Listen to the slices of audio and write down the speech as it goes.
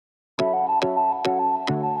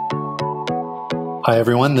Hi,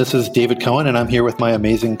 everyone. This is David Cohen, and I'm here with my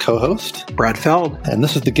amazing co-host, Brad Feld. And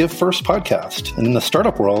this is the Give First podcast. And in the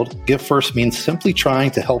startup world, Give First means simply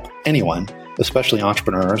trying to help anyone, especially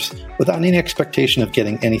entrepreneurs, without any expectation of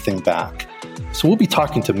getting anything back. So we'll be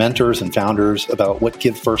talking to mentors and founders about what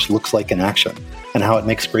Give First looks like in action and how it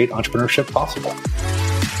makes great entrepreneurship possible.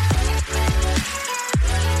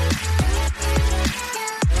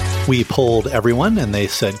 We polled everyone, and they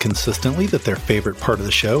said consistently that their favorite part of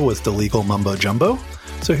the show was the legal mumbo jumbo.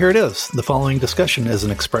 So here it is. The following discussion is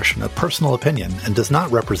an expression of personal opinion and does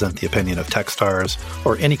not represent the opinion of Techstars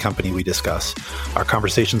or any company we discuss. Our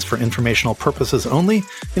conversations for informational purposes only,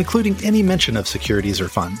 including any mention of securities or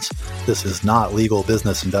funds. This is not legal,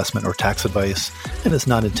 business, investment, or tax advice and is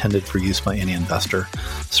not intended for use by any investor.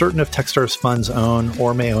 Certain of Techstars funds own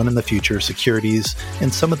or may own in the future securities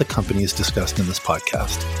in some of the companies discussed in this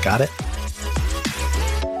podcast. Got it?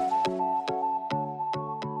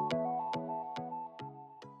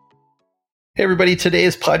 Hey, everybody.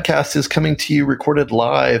 Today's podcast is coming to you recorded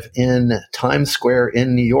live in Times Square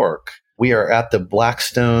in New York. We are at the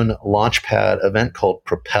Blackstone Launchpad event called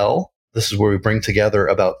Propel. This is where we bring together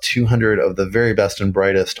about 200 of the very best and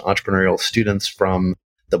brightest entrepreneurial students from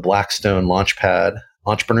the Blackstone Launchpad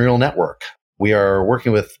Entrepreneurial Network. We are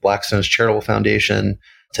working with Blackstone's charitable foundation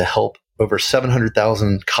to help over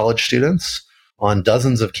 700,000 college students on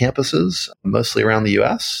dozens of campuses, mostly around the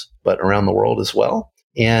US, but around the world as well.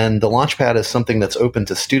 And the Launchpad is something that's open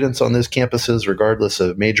to students on those campuses, regardless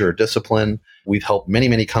of major or discipline. We've helped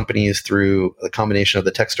many companies through the combination of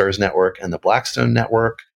the Techstars Network and the Blackstone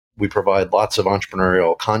Network. We provide lots of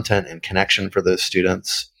entrepreneurial content and connection for those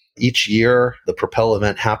students. Each year, the Propel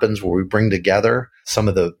event happens where we bring together some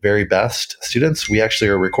of the very best students. We actually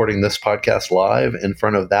are recording this podcast live in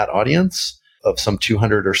front of that audience of some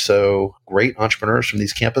 200 or so great entrepreneurs from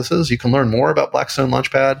these campuses. You can learn more about Blackstone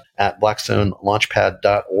Launchpad at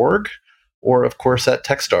blackstonelaunchpad.org or, of course, at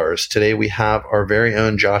Techstars. Today, we have our very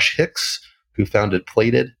own Josh Hicks, who founded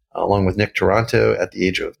Plated, along with Nick Taranto at the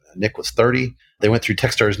age of, Nick was 30. They went through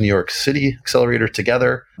Techstars New York City Accelerator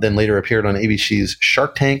together, then later appeared on ABC's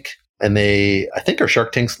Shark Tank. And they, I think, are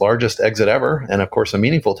Shark Tank's largest exit ever. And, of course, a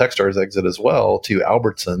meaningful Techstars exit as well to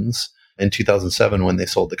Albertsons in 2007 when they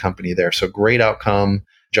sold the company there. So great outcome.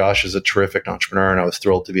 Josh is a terrific entrepreneur, and I was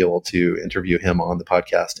thrilled to be able to interview him on the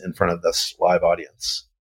podcast in front of this live audience.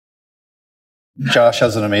 Josh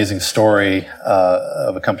has an amazing story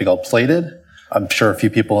of a company called Plated. I'm sure a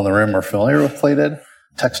few people in the room are familiar with Plated.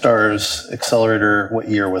 Techstars Accelerator, what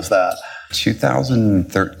year was that?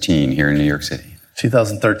 2013 here in New York City.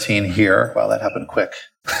 2013 here. Wow, that happened quick.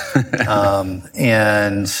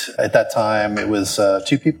 And at that time, it was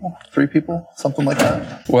 2 people, 3 people, something like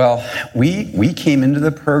that. Well, we came into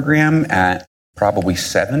the program at probably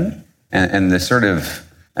 7, and the sort of,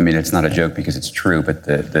 I mean, it's not a joke because it's true, but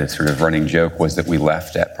the sort of running joke was that we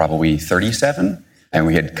left at probably 37, and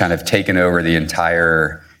we had kind of taken over the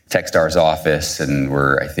entire Techstars office, and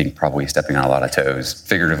we're, I think, probably stepping on a lot of toes,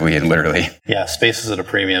 figuratively and literally. Yeah, space is at a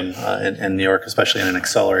premium in New York, especially in an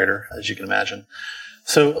accelerator, as you can imagine.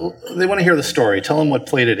 So they want to hear the story. Tell them what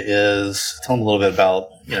Plated is. Tell them a little bit about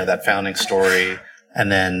that founding story,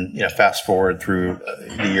 and then fast forward through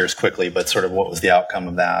the years quickly. But sort of what was the outcome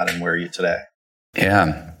of that, and where are you today?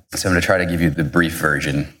 Yeah. So I'm going to try to give you the brief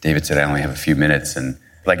version. David said I only have a few minutes, and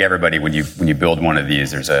like everybody, when you build one of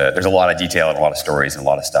these, there's a lot of detail and a lot of stories and a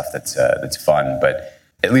lot of stuff that's fun. But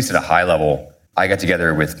at least at a high level, I got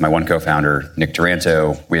together with my one co-founder, Nick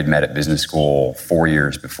Taranto. We had met at business school 4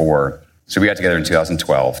 years before. So we got together in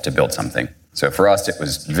 2012 to build something. So for us, it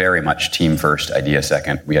was very much team first, idea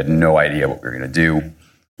second. We had no idea what we were going to do.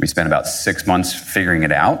 We spent about 6 months figuring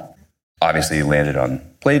it out. Obviously landed on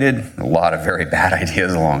Plated, a lot of very bad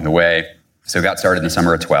ideas along the way. So got started in the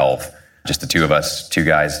summer of 12. Just the 2 of us, 2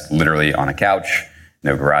 guys literally on a couch.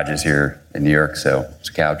 No garages here in New York, so it's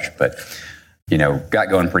a couch. But, got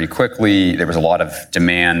going pretty quickly. There was a lot of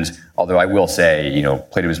demand. Although I will say,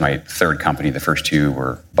 Plated was my 3rd company. The first 2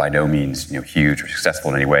 were by no means, huge or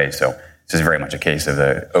successful in any way. So this is very much a case of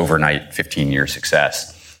the overnight 15-year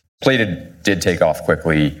success. Plated did take off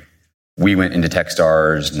quickly. We went into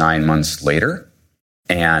Techstars 9 months later.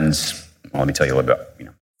 And let me tell you a little bit about,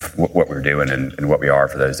 what we're doing and what we are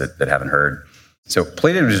for those that haven't heard. So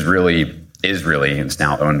Plated is really, and it's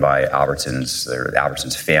now owned by Albertsons, the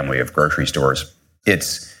Albertsons family of grocery stores.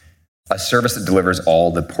 It's a service that delivers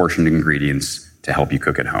all the portioned ingredients to help you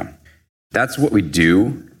cook at home. That's what we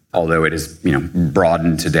do, although it is,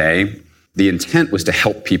 broadened today. The intent was to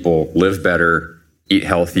help people live better, eat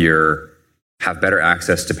healthier, have better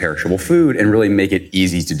access to perishable food, and really make it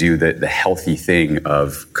easy to do the healthy thing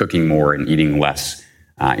of cooking more and eating less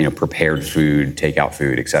prepared food, takeout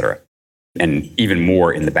food, et cetera. And even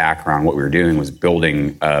more in the background, what we were doing was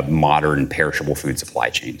building a modern perishable food supply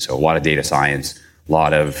chain. So a lot of data science, a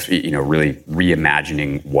lot of, really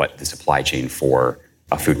reimagining what the supply chain for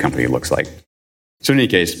a food company looks like. So in any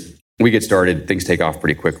case, we get started, things take off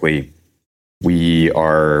pretty quickly. We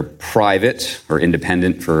are private or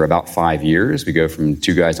independent for about 5 years. We go from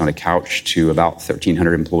 2 guys on a couch to about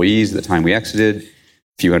 1,300 employees at the time we exited, a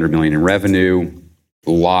few $100 million in revenue,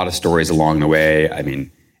 a lot of stories along the way. I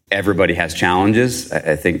mean, everybody has challenges.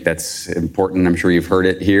 I think that's important. I'm sure you've heard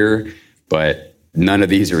it here, but none of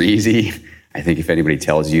these are easy. I think if anybody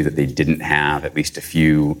tells you that they didn't have at least a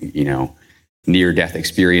few, near-death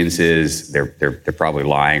experiences, they're probably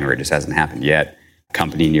lying, or it just hasn't happened yet.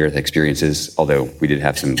 Company near-death experiences, although we did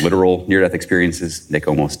have some literal near-death experiences. Nick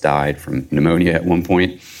almost died from pneumonia at one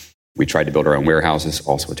point. We tried to build our own warehouses,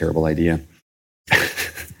 also a terrible idea.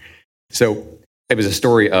 So it was a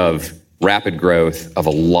story of rapid growth, of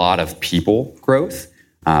a lot of people growth,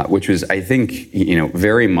 which was, I think,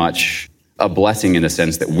 very much a blessing in the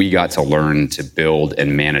sense that we got to learn to build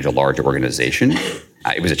and manage a large organization.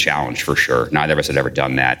 It was a challenge for sure. Neither of us had ever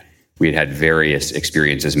done that. We had had various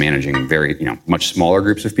experiences managing very, much smaller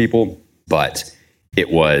groups of people, but it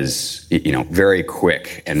was, very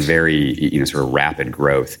quick and very, sort of rapid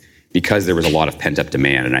growth because there was a lot of pent-up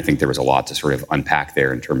demand. And I think there was a lot to sort of unpack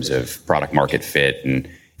there in terms of product market fit and,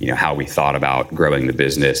 how we thought about growing the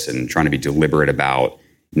business and trying to be deliberate about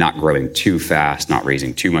not growing too fast, not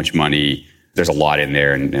raising too much money. There's a lot in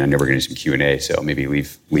there, and I know we're going to do some Q&A, so maybe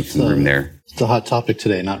leave some room there. It's a hot topic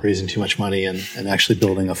today, not raising too much money and actually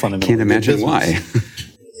building a fundamental Can't imagine business.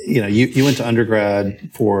 Why. You went to undergrad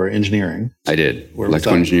for engineering. I did.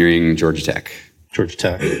 Electrical engineering, Georgia Tech. Georgia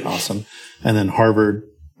Tech, awesome. And then Harvard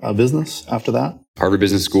business after that? Harvard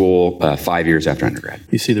Business School, 5 years after undergrad.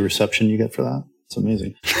 You see the reception you get for that? It's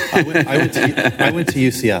amazing. I went to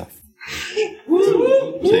UCF.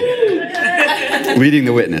 Leading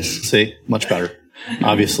the witness. See, much better.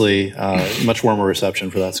 Obviously, much warmer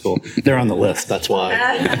reception for that school. They're on the list. That's why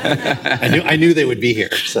I knew they would be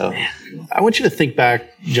here. So I want you to think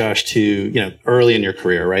back, Josh, to early in your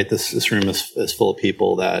career. Right, this room is full of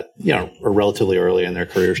people that are relatively early in their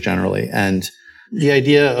careers generally, and the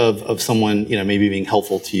idea of someone maybe being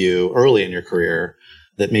helpful to you early in your career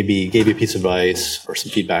that maybe gave you a piece of advice or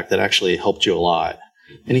some feedback that actually helped you a lot.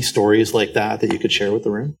 Any stories like that you could share with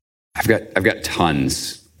the room? I've got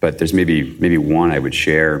tons, but there's maybe one I would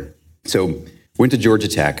share. So went to Georgia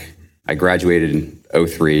Tech. I graduated in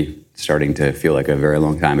 2003, starting to feel like a very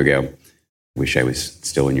long time ago. Wish I was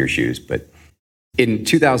still in your shoes. But in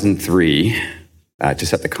 2003, to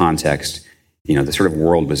set the context, the sort of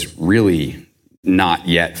world was really not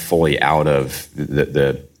yet fully out of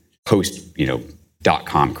the post,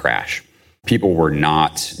 .com crash. People were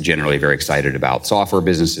not generally very excited about software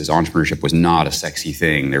businesses. Entrepreneurship was not a sexy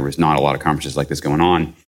thing. There was not a lot of conferences like this going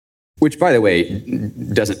on, which, by the way,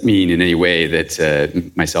 doesn't mean in any way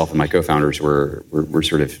that myself and my co-founders were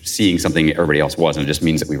sort of seeing something everybody else wasn't. It just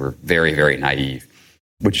means that we were very, very naive,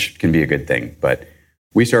 which can be a good thing. But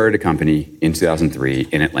we started a company in 2003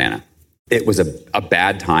 in Atlanta. It was a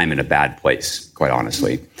bad time and a bad place, quite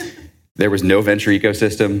honestly. There was no venture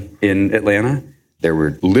ecosystem in Atlanta. There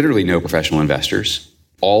were literally no professional investors.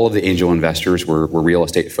 All of the angel investors were real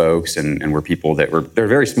estate folks and were people they're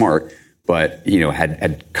very smart, but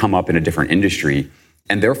had come up in a different industry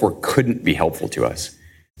and therefore couldn't be helpful to us.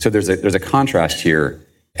 So there's a contrast here.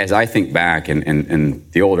 As I think back,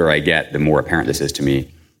 and the older I get, the more apparent this is to me,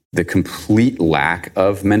 the complete lack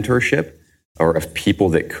of mentorship or of people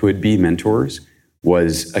that could be mentors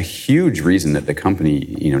was a huge reason that the company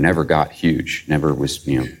never got huge, never was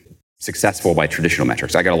successful by traditional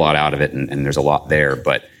metrics. I got a lot out of it, and there's a lot there,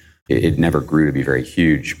 but it never grew to be very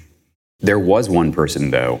huge. There was one person,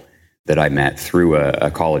 though, that I met through a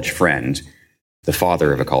college friend, the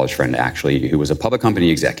father of a college friend, actually, who was a public company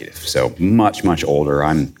executive. So much, much older.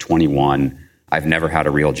 I'm 21. I've never had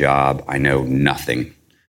a real job. I know nothing.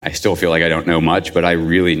 I still feel like I don't know much, but I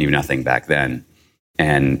really knew nothing back then.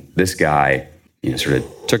 And this guy, sort of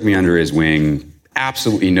took me under his wing.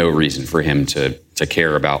 Absolutely no reason for him to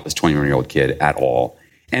care about this 21-year-old kid at all.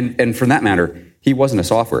 And for that matter, he wasn't a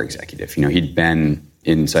software executive. He'd been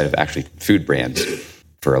inside of actually food brands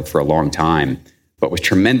for a long time, but was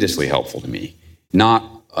tremendously helpful to me.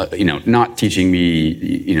 Not teaching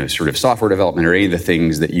me, sort of software development or any of the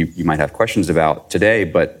things that you might have questions about today,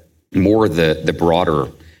 but more the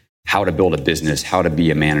broader how to build a business, how to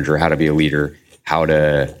be a manager, how to be a leader, how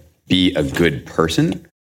to be a good person.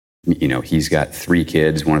 He's got 3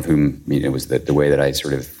 kids, one of whom, was the way that I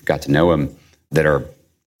sort of got to know him, that are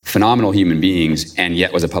phenomenal human beings, and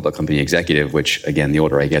yet was a public company executive, which again, the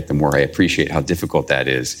older I get, the more I appreciate how difficult that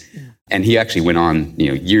is. Yeah. And he actually went on,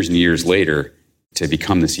 years and years later to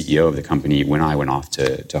become the CEO of the company when I went off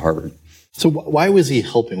to Harvard. So why was he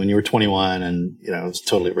helping when you were 21 and, it was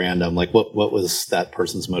totally random? Like what was that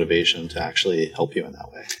person's motivation to actually help you in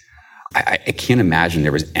that way? I can't imagine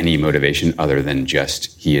there was any motivation other than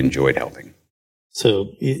just he enjoyed helping.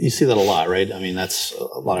 So you see that a lot, right? I mean, that's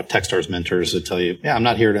a lot of Techstars mentors that tell you, yeah, I'm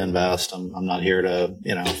not here to invest. I'm not here to,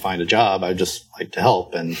 find a job. I just like to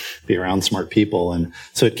help and be around smart people. And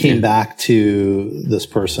so it came back to this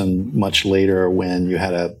person much later when you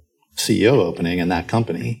had a CEO opening in that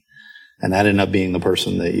company. And that ended up being the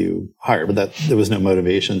person that you hired. But that there was no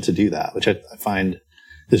motivation to do that, which I find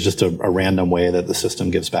is just a random way that the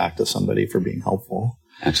system gives back to somebody for being helpful.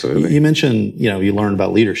 Absolutely. You mentioned, you learned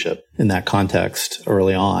about leadership in that context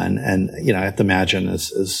early on. And, I have to imagine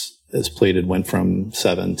as Plated went from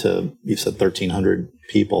 7 to, you said 1,300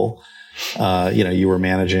 people, you were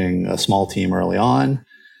managing a small team early on.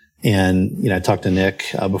 And, I talked to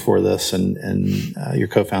Nick before this and your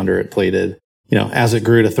co-founder at Plated. As it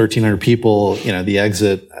grew to 1,300 people, the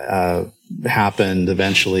exit happened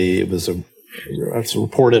eventually. It's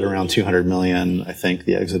reported around 200 million, I think,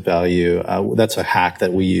 the exit value. That's a hack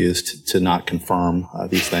that we used to not confirm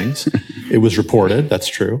these things. It was reported. That's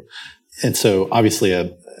true. And so obviously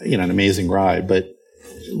an amazing ride, but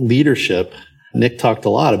leadership, Nick talked a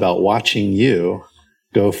lot about watching you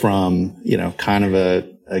go from, kind of a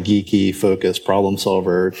geeky, focused problem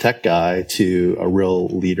solver tech guy to a real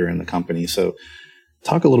leader in the company. So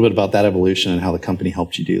talk a little bit about that evolution and how the company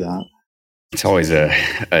helped you do that. It's always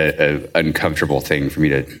a uncomfortable thing for me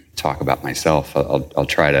to talk about myself. I'll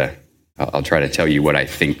try to tell you what I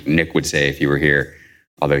think Nick would say if he were here,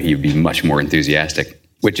 although he would be much more enthusiastic,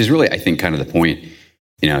 which is really, I think, kind of the point.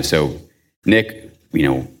 So Nick,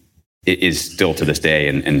 is still to this day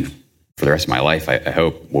and for the rest of my life, I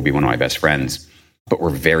hope will be one of my best friends, but we're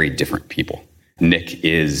very different people. Nick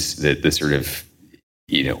is the sort of,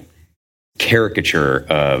 caricature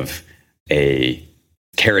of a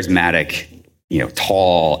charismatic,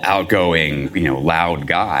 tall, outgoing, loud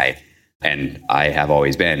guy. And I have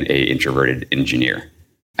always been a introverted engineer.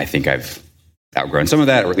 I think I've outgrown some of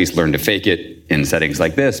that, or at least learned to fake it in settings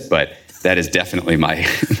like this, but that is definitely my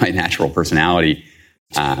natural personality.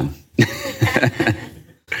 And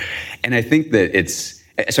I think that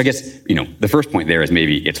so I guess, the first point there is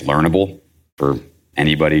maybe it's learnable for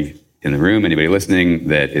anybody in the room, anybody listening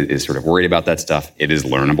that is sort of worried about that stuff. It is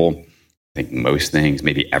learnable. I think most things,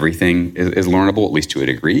 maybe everything is learnable, at least to a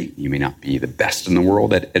degree. You may not be the best in the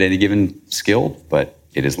world at any given skill, but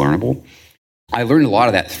it is learnable. I learned a lot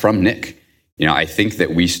of that from Nick. I think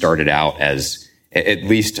that we started out as, at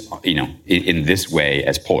least, in this way,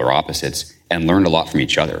 as polar opposites and learned a lot from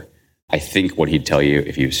each other. I think what he'd tell you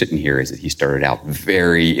if he was sitting here is that he started out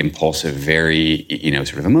very impulsive, very,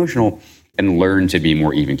 sort of emotional, and learned to be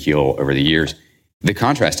more even keel over the years. The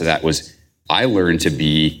contrast to that was I learned to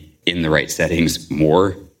be in the right settings,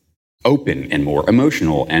 more open and more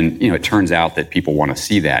emotional. And, it turns out that people want to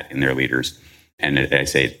see that in their leaders. And I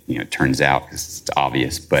say, it turns out because it's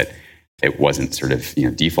obvious, but it wasn't sort of,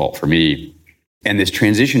 default for me. And this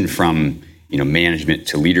transition from, management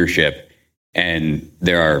to leadership, and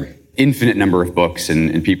there are infinite number of books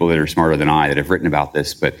and people that are smarter than I that have written about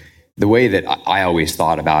this, but the way that I always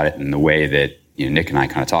thought about it and the way that, Nick and I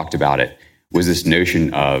kind of talked about it was this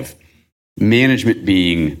notion of management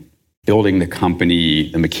being building the company,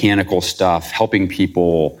 the mechanical stuff, helping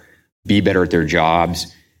people be better at their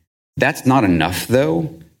jobs. That's not enough,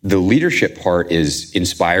 though. The leadership part is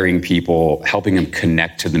inspiring people, helping them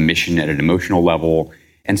connect to the mission at an emotional level.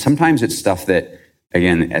 And sometimes it's stuff that,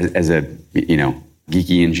 again, as a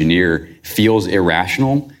geeky engineer, feels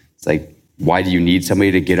irrational. It's like, why do you need somebody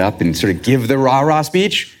to get up and sort of give the rah-rah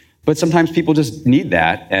speech? But sometimes people just need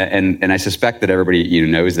that. And I suspect that everybody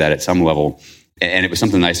knows that at some level. And it was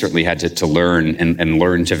something I certainly had to learn and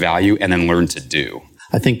learn to value and then learn to do.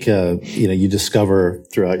 I think, you discover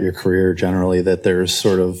throughout your career generally that there's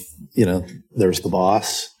sort of, there's the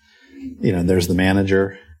boss, there's the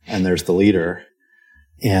manager, and there's the leader.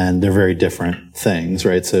 And they're very different things,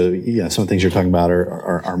 right? So, some things you're talking about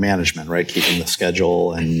are management, right? Keeping the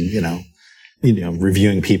schedule and,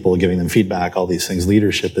 reviewing people, giving them feedback, all these things.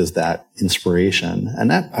 Leadership is that inspiration. And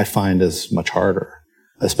that I find is much harder,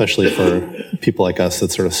 especially for people like us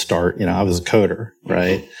that sort of start, I was a coder,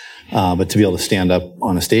 right? But to be able to stand up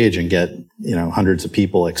on a stage and get, hundreds of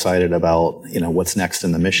people excited about, what's next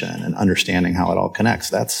in the mission and understanding how it all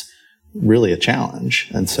connects, that's really a challenge.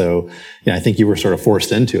 And so, I think you were sort of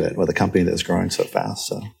forced into it with a company that's growing so fast.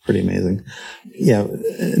 So pretty amazing.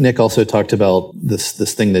 Nick also talked about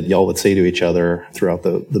this thing that y'all would say to each other throughout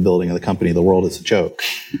the building of the company: the world is a joke.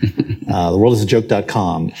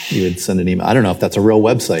 Theworldisajoke.com. You would send an email. I don't know if that's a real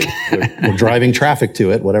website. We're driving traffic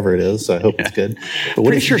to it, whatever it is. So I hope it's good. But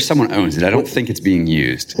pretty sure someone owns it. I don't think it's being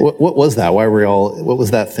used. What was that? What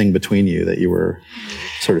was that thing between you that you were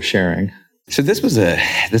sort of sharing? So this was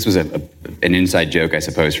an inside joke, I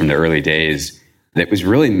suppose, from the early days that was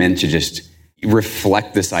really meant to just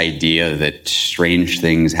reflect this idea that strange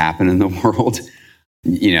things happen in the world,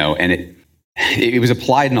 and it was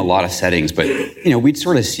applied in a lot of settings, but, we'd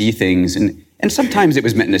sort of see things, and sometimes it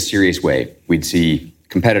was meant in a serious way. We'd see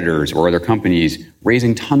competitors or other companies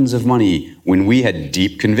raising tons of money when we had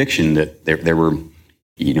deep conviction that there were,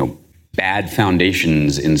 bad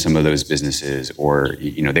foundations in some of those businesses, or,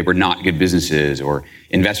 they were not good businesses, or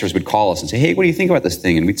investors would call us and say, "Hey, what do you think about this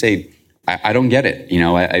thing?" And we'd say, I don't get it.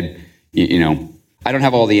 I don't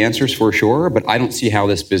have all the answers for sure, but I don't see how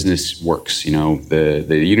this business works. The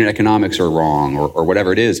unit economics are wrong, or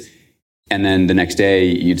whatever it is. And then the next day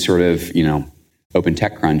you'd sort of, open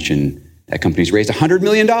TechCrunch and that company's raised $100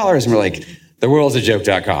 million. And we're like,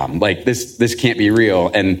 theworldisajoke.com. Like this can't be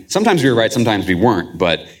real. And sometimes we were right, sometimes we weren't,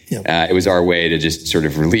 but it was our way to just sort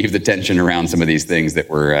of relieve the tension around some of these things that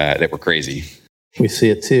were crazy. We see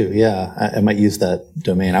it too. Yeah. I might use that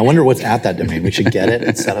domain. I wonder what's at that domain. We should get it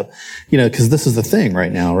and set up, because this is the thing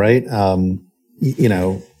right now, right?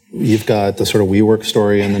 You've got the sort of WeWork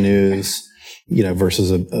story in the news,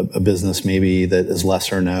 versus a business maybe that is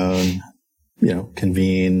lesser known,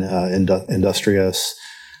 Convene, Industrious,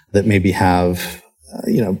 that maybe have,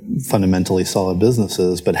 fundamentally solid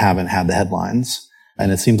businesses, but haven't had the headlines.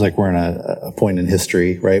 And it seems like we're in a point in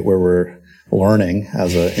history, right, where we're learning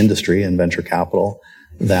as an industry and venture capital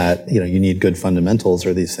that, you need good fundamentals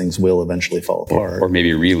or these things will eventually fall apart. Or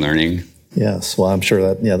maybe relearning. Yes. Well, I'm sure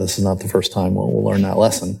that, this is not the first time we'll learn that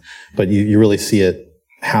lesson, but you really see it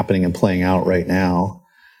happening and playing out right now.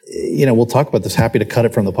 We'll talk about this. Happy to cut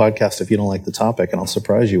it from the podcast if you don't like the topic, and I'll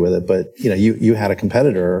surprise you with it. But, you had a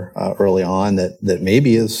competitor early on that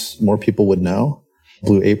maybe is more people would know,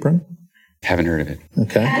 Blue Apron. Haven't heard of it.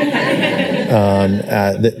 Okay.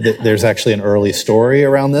 There's actually an early story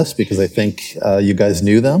around this because I think you guys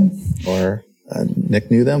knew them, or Nick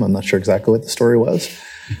knew them. I'm not sure exactly what the story was.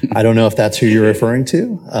 I don't know if that's who you're referring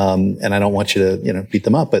to, and I don't want you to beat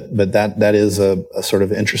them up, but that is a sort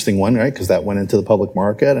of interesting one, right? Because that went into the public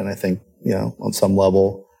market, and I think on some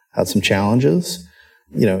level had some challenges.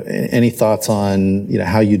 Any thoughts on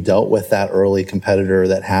how you dealt with that early competitor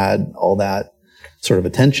that had all that sort of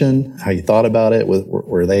attention, how you thought about it?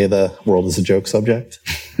 Were they the world is a joke subject?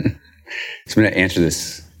 So I'm going to answer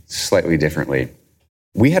this slightly differently.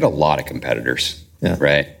 We had a lot of competitors,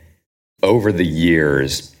 right? Over the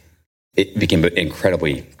years, it became an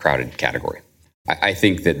incredibly crowded category. I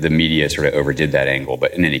think that the media sort of overdid that angle,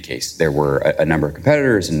 but in any case, there were a number of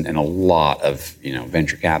competitors and a lot of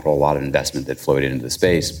venture capital, a lot of investment that flowed into the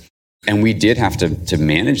space. And we did have to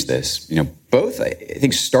manage this, both, I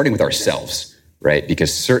think, starting with ourselves, right?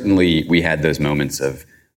 Because certainly we had those moments of,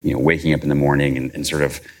 waking up in the morning and sort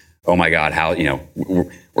of, oh my God, how,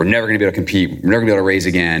 we're never going to be able to compete. We're never going to be able to raise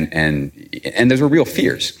again. And those were real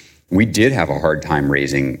fears. We did have a hard time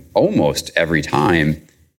raising almost every time,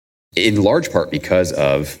 in large part because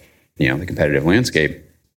of, the competitive landscape.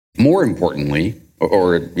 More importantly,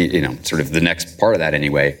 or sort of the next part of that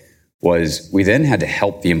anyway, was we then had to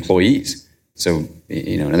help the employees. So,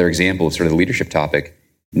 another example of sort of the leadership topic,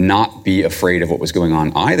 not be afraid of what was going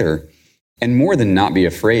on either. And more than not be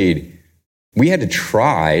afraid, we had to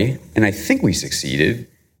try, and I think we succeeded,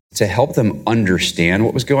 to help them understand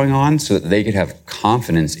what was going on so that they could have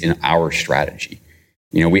confidence in our strategy.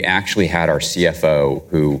 We actually had our CFO,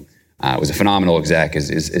 who was a phenomenal exec,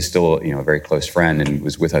 is still a very close friend, and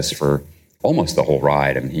was with us for almost the whole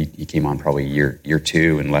ride. I mean, he came on probably year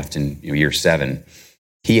 2 and left in year 7.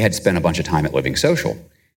 He had spent a bunch of time at Living Social,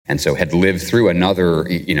 and so had lived through another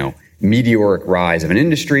meteoric rise of an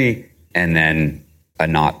industry, and then a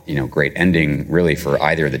not great ending really for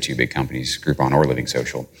either of the two big companies, Groupon or Living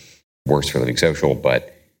Social. Worse for Living Social,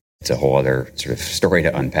 but it's a whole other sort of story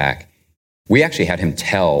to unpack. We actually had him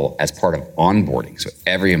tell, as part of onboarding, so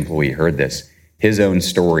every employee heard this, his own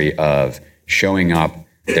story of showing up,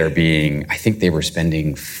 there being, I think they were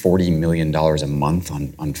spending $40 million a month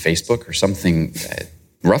on Facebook or something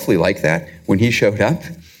roughly like that when he showed up,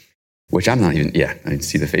 which I'm not even, I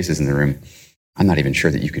see the faces in the room. I'm not even sure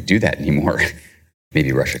that you could do that anymore.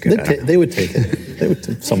 Maybe Russia could. They would take it.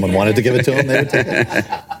 If someone wanted to give it to them, they would take it.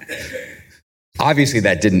 Obviously,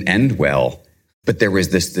 that didn't end well, but there was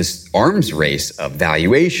this arms race of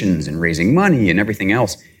valuations and raising money and everything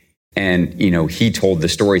else. And, he told the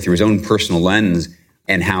story through his own personal lens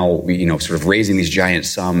and how, sort of raising these giant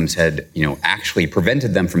sums had, actually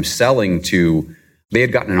prevented them from selling to, they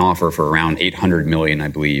had gotten an offer for around 800 million, I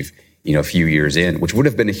believe, a few years in, which would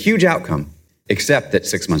have been a huge outcome, except that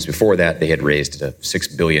 6 months before that, they had raised a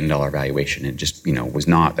 $6 billion valuation. It just, was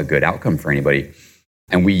not a good outcome for anybody.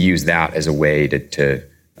 And we use that as a way to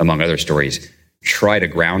among other stories, try to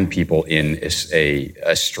ground people in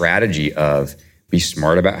a strategy of be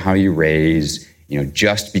smart about how you raise.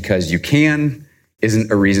 Just because you can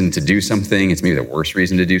isn't a reason to do something. It's maybe the worst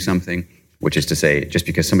reason to do something, which is to say, just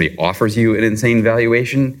because somebody offers you an insane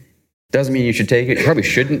valuation doesn't mean you should take it. You probably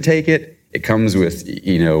shouldn't take it. It comes with,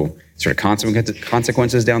 sort of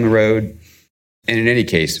consequences down the road. And in any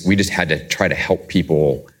case, we just had to try to help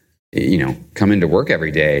people, come into work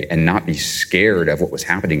every day and not be scared of what was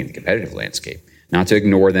happening in the competitive landscape. Not to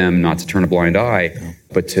ignore them, not to turn a blind eye,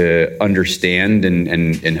 but to understand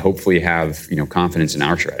and hopefully have, confidence in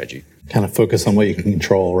our strategy. Kind of focus on what you can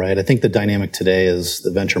control, right? I think the dynamic today is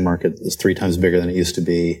the venture market is 3 times bigger than it used to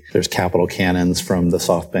be. There's capital cannons from the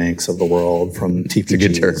SoftBanks of the world, from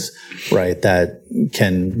TPGs, right? That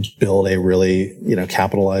can build a really,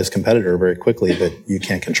 capitalized competitor very quickly, but you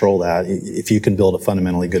can't control that. If you can build a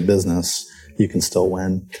fundamentally good business, you can still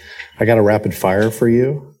win. I got a rapid fire for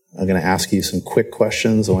you. I'm going to ask you some quick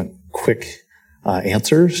questions. I want quick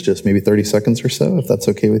answers, just maybe 30 seconds or so, if that's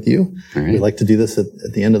okay with you. All right. We like to do this at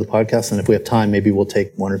the end of the podcast, and if we have time, maybe we'll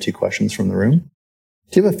take 1 or 2 questions from the room.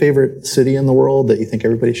 Do you have a favorite city in the world that you think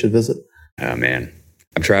everybody should visit? Oh, man.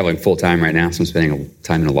 I'm traveling full time right now, so I'm spending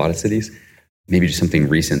time in a lot of cities. Maybe just something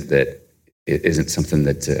recent that isn't something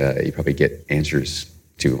that you probably get answers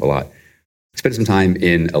to a lot. I spent some time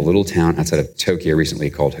in a little town outside of Tokyo recently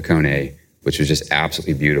called Hakone, which was just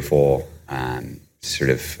absolutely beautiful. I'll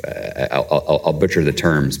butcher the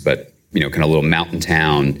terms, but, kind of a little mountain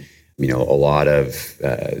town, a lot of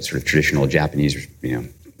sort of traditional Japanese,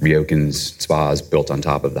 ryokan spas built on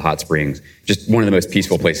top of the hot springs. Just one of the most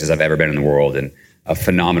peaceful places I've ever been in the world, and a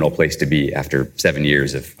phenomenal place to be after 7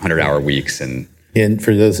 years of 100-hour weeks. And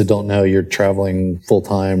for those that don't know, you're traveling full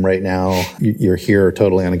time right now. You're here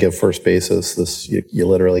totally on a give first basis. You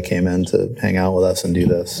literally came in to hang out with us and do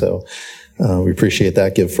this. So we appreciate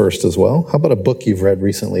that give first as well. How about a book you've read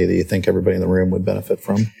recently that you think everybody in the room would benefit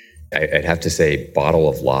from? I'd have to say Bottle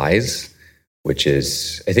of Lies, which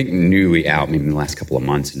is, I think, newly out maybe in the last couple of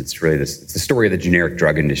months. And it's really it's the story of the generic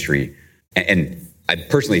drug industry. And I'm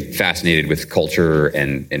personally fascinated with culture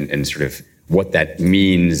and sort of what that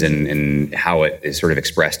means and how it is sort of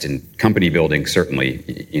expressed in company building, certainly,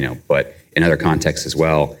 but in other contexts as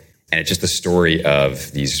well. And it's just the story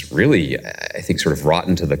of these really, I think, sort of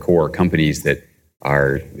rotten to the core companies that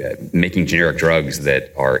are making generic drugs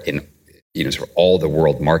that are in, sort of all the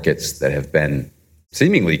world markets that have been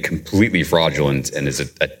seemingly completely fraudulent, and is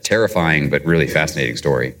a terrifying but really fascinating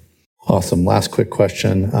story. Awesome. Last quick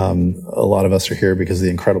question. A lot of us are here because of the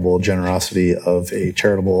incredible generosity of a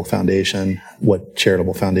charitable foundation. What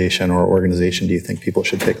charitable foundation or organization do you think people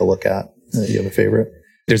should take a look at? Do you have a favorite?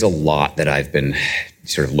 There's a lot that I've been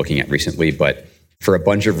sort of looking at recently, but for a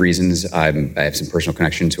bunch of reasons, I have some personal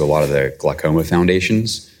connection to a lot of the glaucoma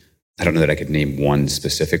foundations. I don't know that I could name one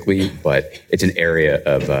specifically, but it's an area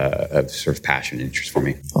of sort of passion and interest for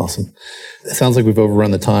me. Awesome. It sounds like we've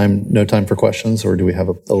overrun the time. No time for questions, or do we have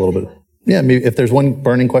a little bit? Yeah, maybe if there's one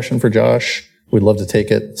burning question for Josh, we'd love to take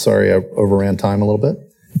it. Sorry, I overran time a little bit.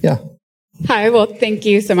 Yeah. Hi, well, thank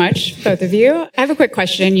you so much, both of you. I have a quick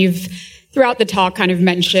question. You've, throughout the talk, kind of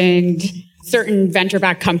mentioned certain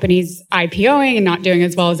venture-backed companies IPOing and not doing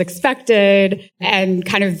as well as expected, and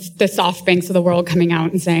kind of the SoftBanks of the world coming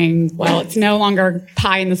out and saying, well, it's no longer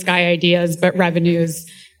pie-in-the-sky ideas, but revenues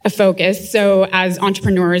a focus. So as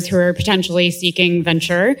entrepreneurs who are potentially seeking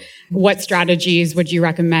venture, what strategies would you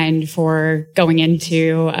recommend for going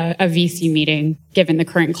into a VC meeting, given the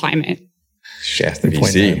current climate? Shaft the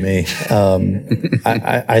VC. Me.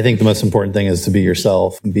 I think the most important thing is to be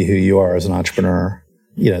yourself and be who you are as an entrepreneur.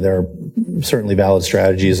 There are certainly valid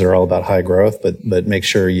strategies that are all about high growth, but make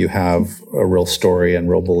sure you have a real story and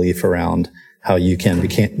real belief around how you can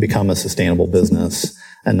become a sustainable business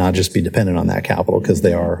and not just be dependent on that capital, because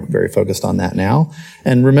they are very focused on that now.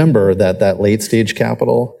 And remember that late stage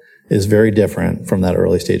capital is very different from that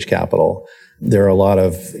early stage capital. There are a lot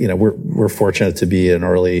of, we're fortunate to be an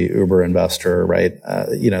early Uber investor, right?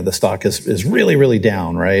 The stock is really, really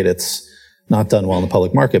down, right? It's not done well in the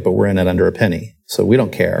public market, but we're in it under a penny. So we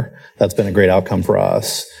don't care. That's been a great outcome for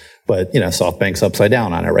us. but SoftBank's upside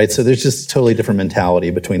down on it, right? So there's just a totally different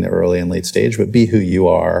mentality between the early and late stage, but be who you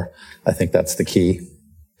are. I think that's the key.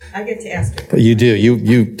 I get to ask a question. But you do.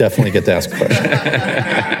 You definitely get to ask a question.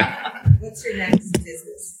 What's your next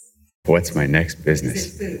business? What's my next business?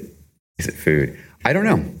 Is it food? Is it food? I don't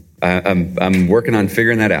know. I'm working on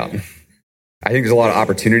figuring that out. I think there's a lot of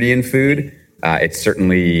opportunity in food. It's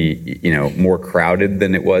certainly, more crowded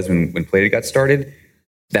than it was when Plated got started.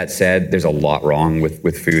 That said, there's a lot wrong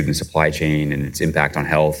with food and supply chain and its impact on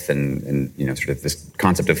health and sort of this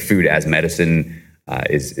concept of food as medicine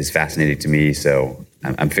is fascinating to me. So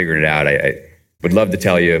I'm figuring it out. I would love to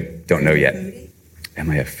tell you, don't know yet. Am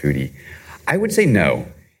I a foodie? I would say no,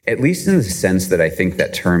 at least in the sense that I think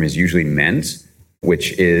that term is usually meant,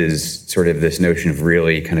 which is sort of this notion of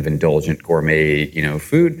really kind of indulgent gourmet,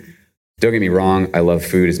 food. Don't get me wrong, I love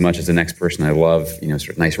food as much as the next person. I love, sort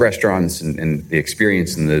of nice restaurants and the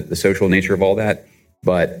experience and the social nature of all that.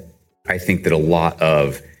 But I think that a lot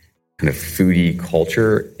of kind of foodie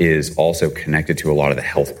culture is also connected to a lot of the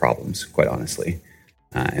health problems, quite honestly.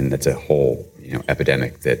 And that's a whole,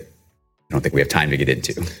 epidemic that I don't think we have time to get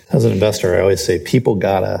into. As an investor, I always say people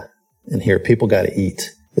gotta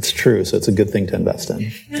eat. It's true. So it's a good thing to invest in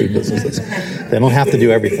food businesses. They don't have to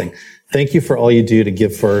do everything. Thank you for all you do to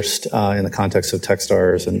give first in the context of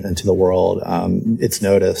Techstars and to the world. It's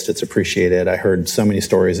noticed. It's appreciated. I heard so many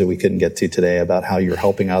stories that we couldn't get to today about how you're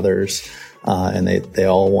helping others. And they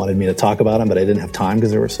all wanted me to talk about them, but I didn't have time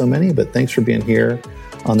because there were so many. But thanks for being here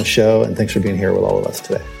on the show. And thanks for being here with all of us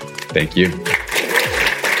today. Thank you.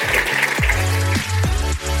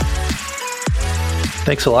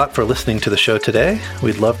 Thanks a lot for listening to the show today.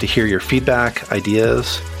 We'd love to hear your feedback,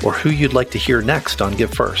 ideas, or who you'd like to hear next on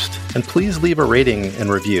Give First. And please leave a rating and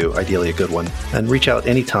review, ideally a good one. And reach out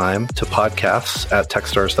anytime to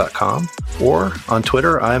podcasts@techstars.com or on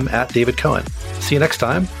Twitter, I'm @David Cohen. See you next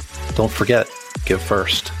time. Don't forget, give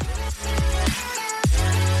first.